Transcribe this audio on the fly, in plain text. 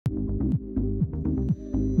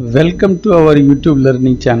Welcome to our YouTube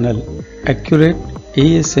learning channel Accurate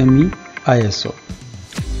ASME ISO.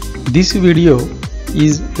 This video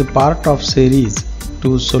is a part of series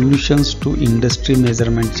to solutions to industry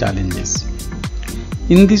measurement challenges.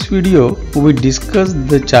 In this video we discuss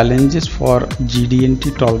the challenges for GD&T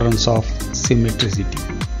tolerance of symmetricity.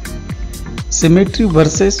 Symmetry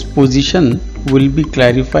versus position will be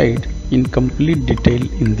clarified in complete detail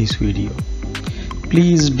in this video.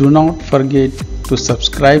 Please do not forget to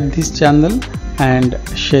subscribe this channel and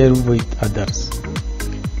share with others.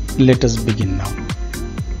 Let us begin now.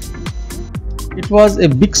 It was a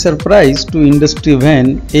big surprise to industry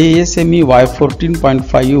when ASME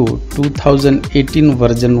Y14.5 2018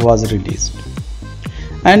 version was released,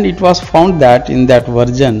 and it was found that in that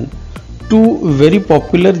version two very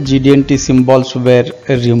popular GD&T symbols were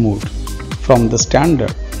removed from the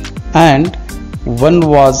standard, and one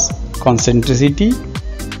was concentricity,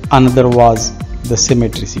 another was the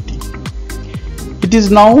symmetricity. It is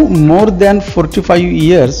now more than 45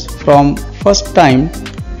 years from first time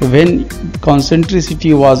when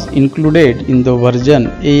concentricity was included in the version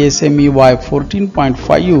ASME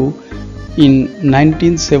Y14.5 in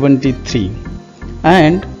 1973,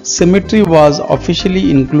 and symmetry was officially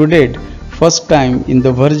included first time in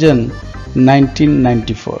the version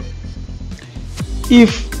 1994.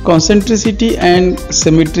 If concentricity and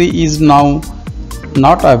symmetry is now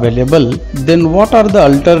not available, then what are the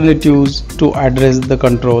alternatives to address the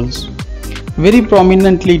controls? Very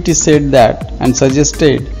prominently it is said that and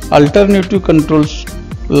suggested alternative controls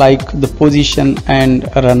like the position and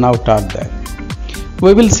runout are there.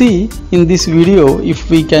 We will see in this video if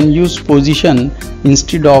we can use position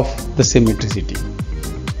instead of the symmetricity.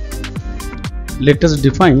 Let us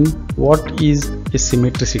define what is a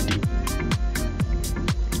symmetricity.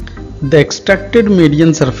 The extracted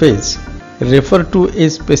median surface refer to a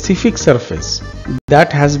specific surface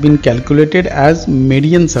that has been calculated as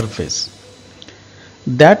median surface.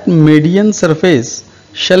 That median surface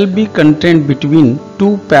shall be contained between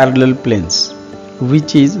two parallel planes,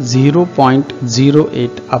 which is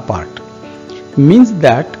 0.08 apart. Means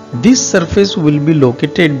that this surface will be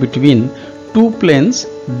located between two planes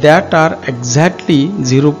that are exactly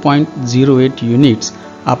 0.08 units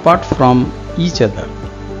apart from each other.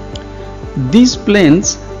 These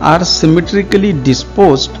planes are symmetrically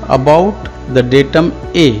disposed about the datum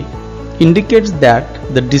A, indicates that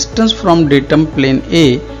the distance from datum plane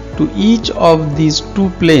A to each of these two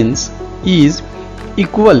planes is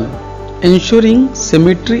equal, ensuring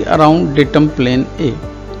symmetry around datum plane A.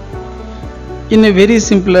 In a very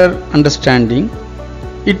simpler understanding,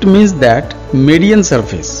 it means that median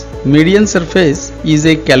surface is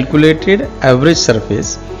a calculated average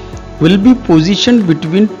surface will be positioned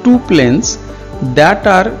between two planes that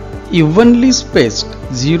are evenly spaced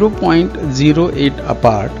 0.08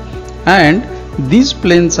 apart, and these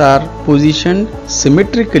planes are positioned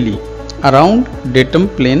symmetrically around datum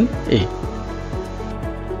plane A.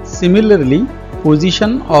 Similarly,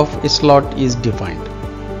 position of a slot is defined.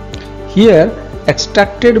 Here,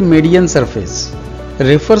 extracted median surface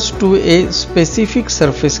refers to a specific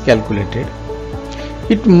surface calculated.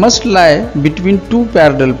 It must lie between two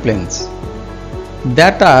parallel planes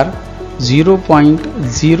that are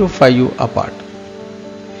 0.05 apart.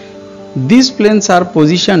 These planes are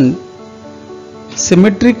positioned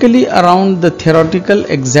symmetrically around the theoretical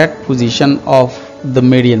exact position of the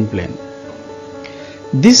median plane.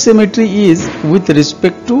 This symmetry is with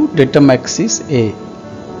respect to datum axis A.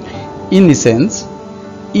 In essence,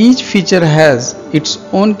 each feature has its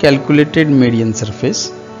own calculated median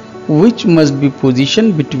surface, which must be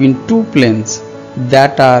positioned between two planes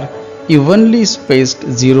that are evenly spaced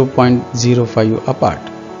 0.05 apart.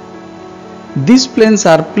 These planes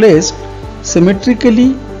are placed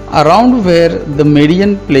symmetrically around where the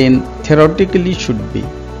median plane theoretically should be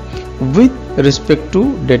with respect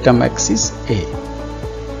to datum axis A.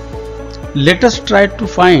 Let us try to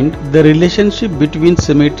find the relationship between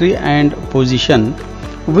symmetry and position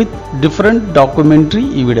with different documentary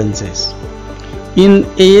evidences. In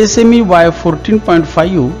ASME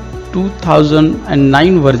Y14.5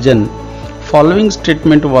 2009 version, following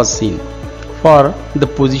statement was seen for the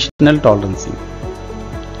positional tolerancing.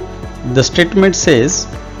 The statement says,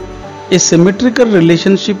 a symmetrical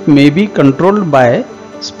relationship may be controlled by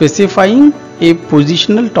specifying a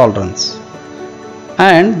positional tolerance,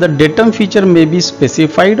 and the datum feature may be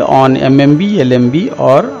specified on MMB, LMB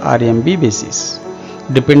or RMB basis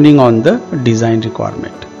depending on the design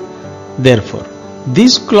requirement. Therefore,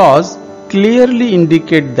 this clause clearly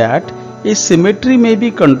indicates that a symmetry may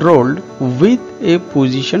be controlled with a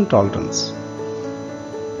position tolerance.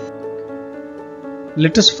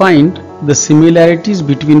 Let us find the similarities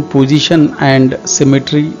between position and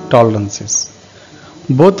symmetry tolerances.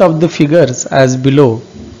 Both of the figures as below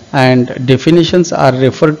and definitions are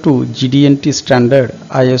referred to GD&T standard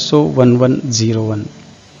ISO 1101.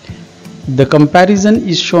 The comparison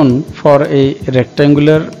is shown for a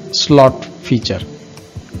rectangular slot feature.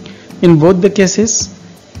 In both the cases,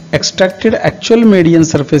 extracted actual median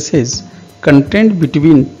surfaces contained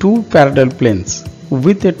between two parallel planes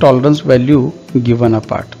with a tolerance value given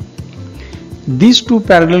apart. These two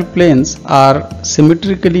parallel planes are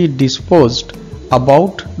symmetrically disposed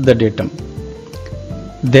about the datum.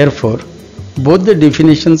 Therefore, both the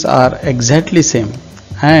definitions are exactly same,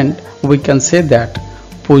 and we can say that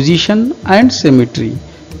position and symmetry,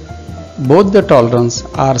 both the tolerance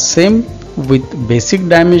are same with basic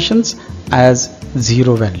dimensions as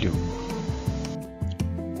 0 value.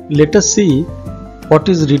 Let us see what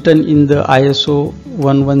is written in the ISO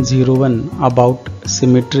 1101 about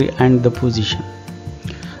symmetry and the position.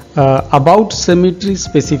 About symmetry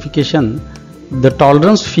specification, the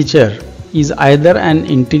tolerance feature is either an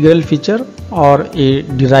integral feature or a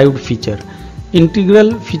derived feature.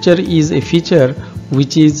 Integral feature is a feature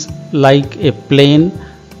which is like a plane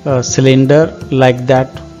cylinder like that,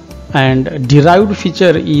 and derived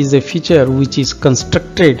feature is a feature which is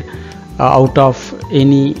constructed out of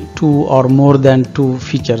any two or more than two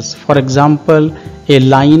features. For example, a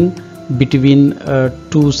line between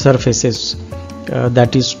two surfaces,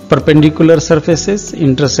 that is perpendicular surfaces,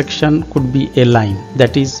 intersection could be a line,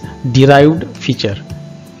 that is derived feature.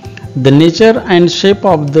 The nature and shape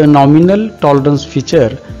of the nominal tolerance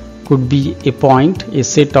feature could be a point, a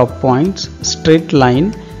set of points, straight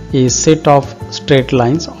line, a set of straight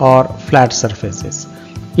lines, or flat surfaces.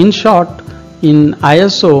 In short, in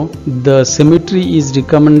ISO, the symmetry is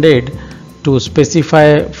recommended to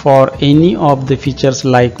specify for any of the features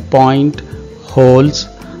like point, holes,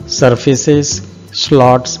 surfaces,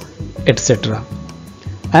 slots, etc.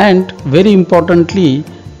 And very importantly,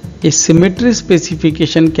 a symmetry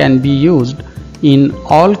specification can be used in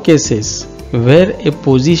all cases where a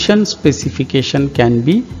position specification can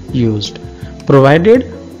be used,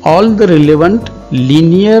 provided all the relevant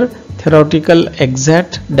linear theoretical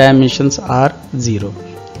exact dimensions are 0.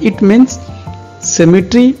 It means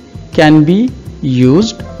symmetry can be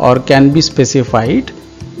used or can be specified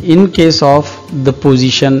in case of the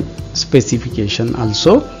position specification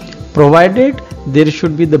also, provided there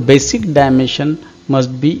should be the basic dimension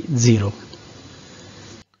must be 0.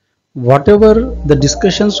 Whatever the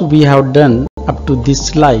discussions we have done up to this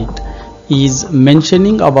slide is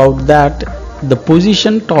mentioning about that the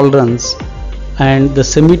position tolerance and the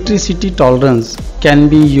symmetricity tolerance can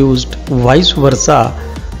be used vice versa,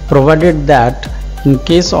 provided that in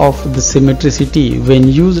case of the symmetricity, when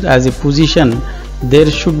used as a position, there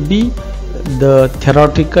should be the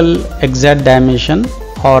theoretical exact dimension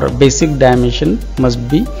or basic dimension must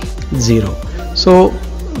be 0. So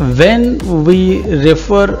when we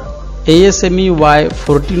refer ASME Y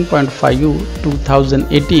 14.5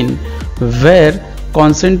 2018, where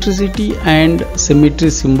concentricity and symmetry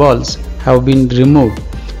symbols have been removed,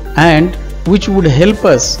 and which would help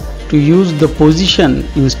us to use the position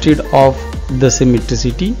instead of the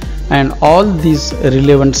symmetricity, and all these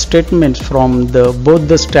relevant statements from both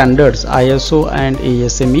the standards ISO and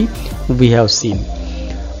ASME we have seen.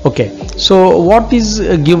 Okay, so what is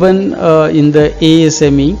given in the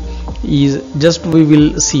ASME is just we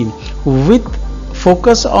will see, with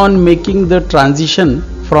focus on making the transition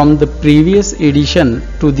from the previous edition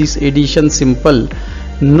to this edition simple,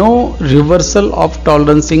 no reversal of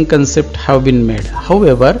tolerancing concept have been made.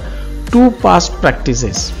 However, two past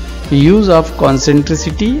practices, use of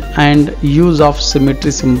concentricity and use of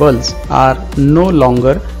symmetry symbols, are no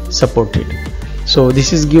longer supported. So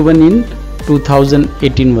this is given in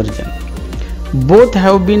 2018 version. Both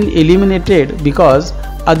have been eliminated because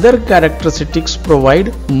other characteristics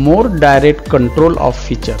provide more direct control of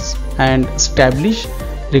features and establish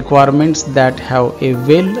requirements that have a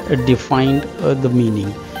well defined the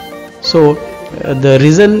meaning. So the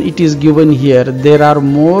reason it is given here, there are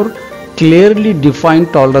more clearly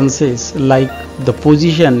defined tolerances like the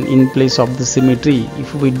position in place of the symmetry.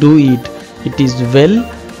 If we do it, it is well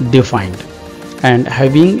defined and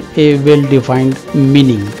having a well defined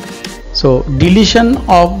meaning. So deletion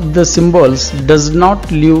of the symbols does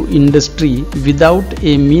not leave industry without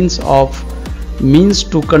a means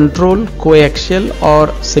to control coaxial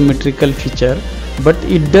or symmetrical feature, but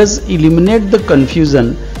it does eliminate the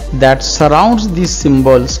confusion that surrounds these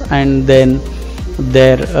symbols and then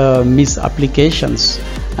their misapplications.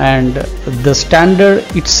 And the standard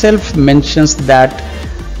itself mentions that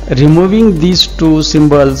removing these two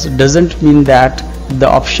symbols doesn't mean that the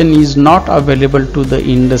option is not available to the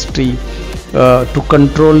industry to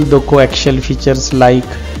control the coaxial features like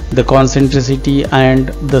the concentricity and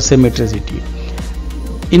the symmetricity.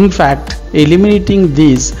 In fact, eliminating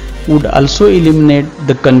these would also eliminate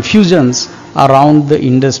the confusions around the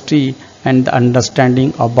industry and the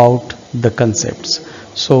understanding about the concepts.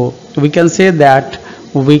 So we can say that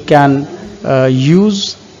we can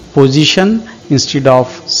use position instead of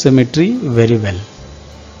symmetry very well.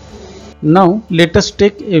 Now let us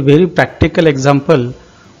take a very practical example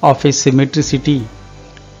of a symmetricity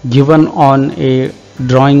given on a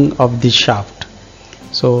drawing of this shaft.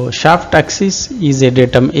 So shaft axis is a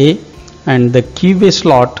datum A and the keyway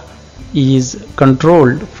slot is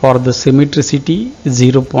controlled for the symmetricity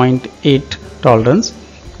 0.8 tolerance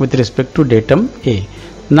with respect to datum A.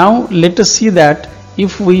 Now let us see that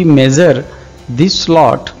if we measure this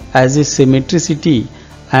slot as a symmetricity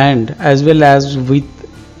and as well as with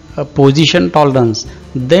a position tolerance,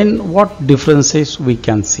 then what differences we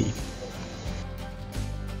can see.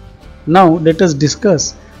 Now let us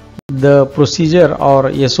discuss the procedure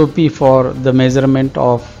or SOP for the measurement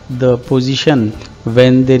of the position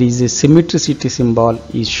when there is a symmetricity symbol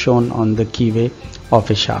is shown on the keyway of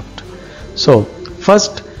a shaft. So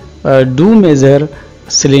first do measure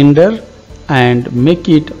cylinder and make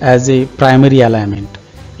it as a primary alignment.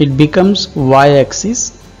 It becomes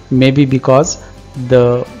y-axis, maybe because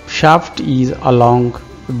the shaft is along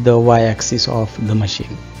the y-axis of the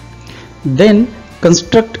machine. Then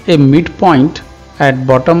construct a midpoint at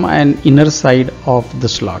bottom and inner side of the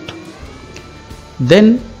slot.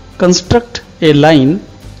 Then construct a line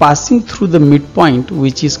passing through the midpoint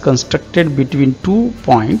which is constructed between 2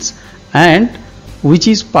 points and which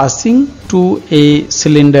is passing to a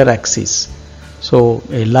cylinder axis. So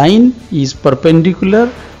a line is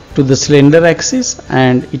perpendicular to the cylinder axis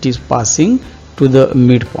and it is passing to the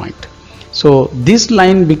midpoint. So this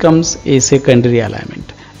line becomes a secondary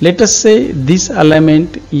alignment. Let us say this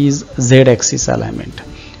alignment is z-axis alignment.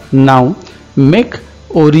 Now make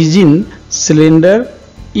origin cylinder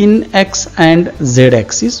in x and z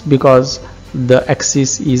axis because the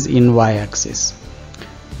axis is in y axis.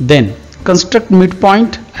 Then construct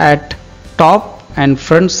midpoint at top and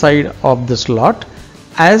front side of the slot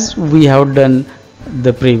as we have done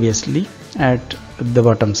the previously at the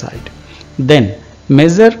bottom side. Then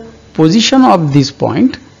measure position of this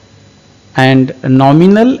point and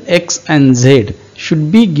nominal x and z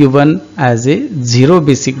should be given as a 0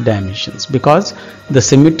 basic dimensions because the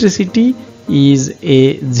symmetricity is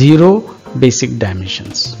a 0 basic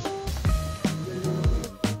dimensions.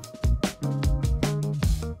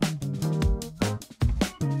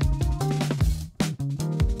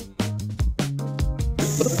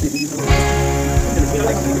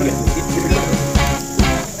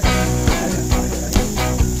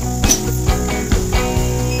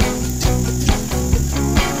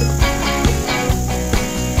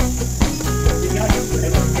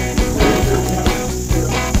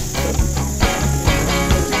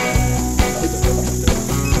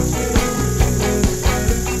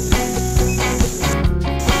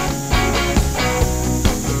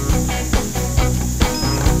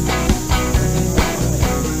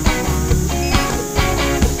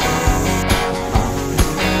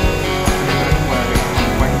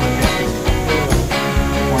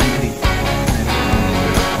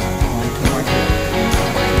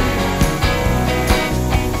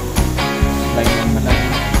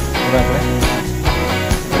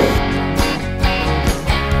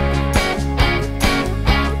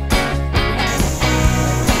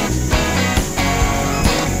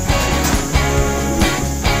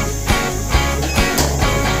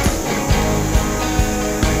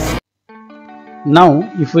 Now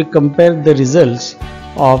if we compare the results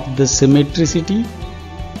of the symmetricity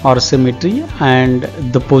or symmetry and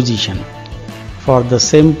the position for the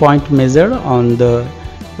same point measured on the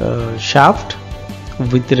shaft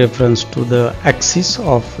with reference to the axis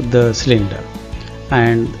of the cylinder,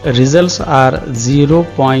 and results are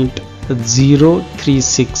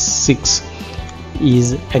 0.0366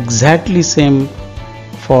 is exactly same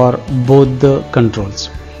for both the controls.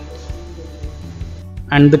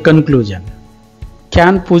 And the conclusion: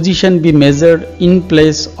 can position be measured in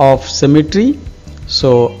place of symmetry?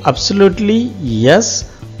 So absolutely yes,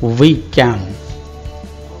 we can.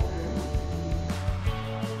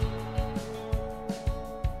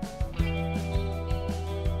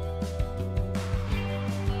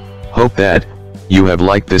 Hope that you have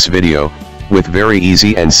liked this video with very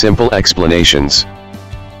easy and simple explanations.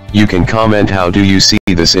 You can comment how do you see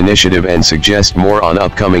this initiative and suggest more on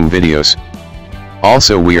upcoming videos.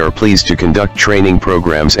 Also, we are pleased to conduct training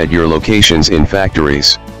programs at your locations in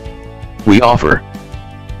factories. We offer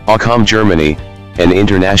ASME Germany, an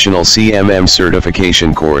international CMM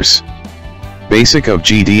certification course. Basic of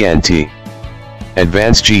GD&T.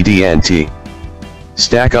 Advanced GD&T.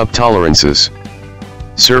 Stack up tolerances.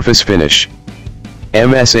 Surface finish.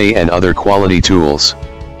 MSA and other quality tools.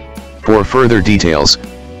 For further details,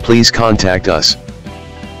 please contact us.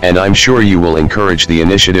 And I'm sure you will encourage the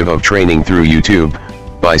initiative of training through YouTube,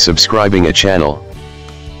 by subscribing a channel.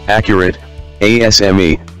 Accurate,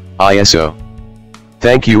 ASME, ISO.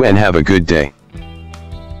 Thank you and have a good day.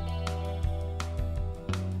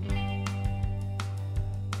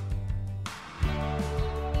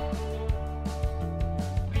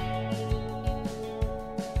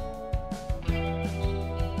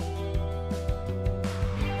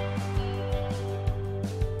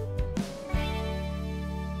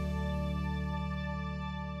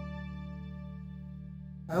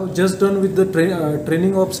 I have just done with the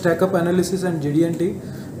training of stack up analysis and GD&T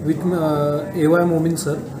with AY Momin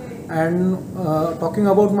sir, and talking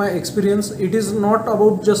about my experience, it is not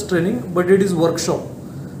about just training but it is workshop.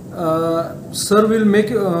 Sir will make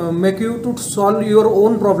you to solve your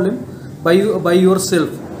own problem by yourself,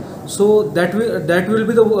 so that will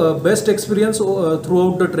be the best experience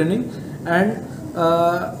throughout the training. And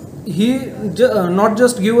he not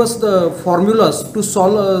just give us the formulas to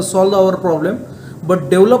solve our problem, but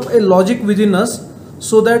develop a logic within us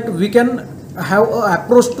so that we can have an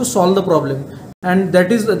approach to solve the problem, and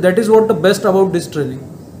that is what the best about this training.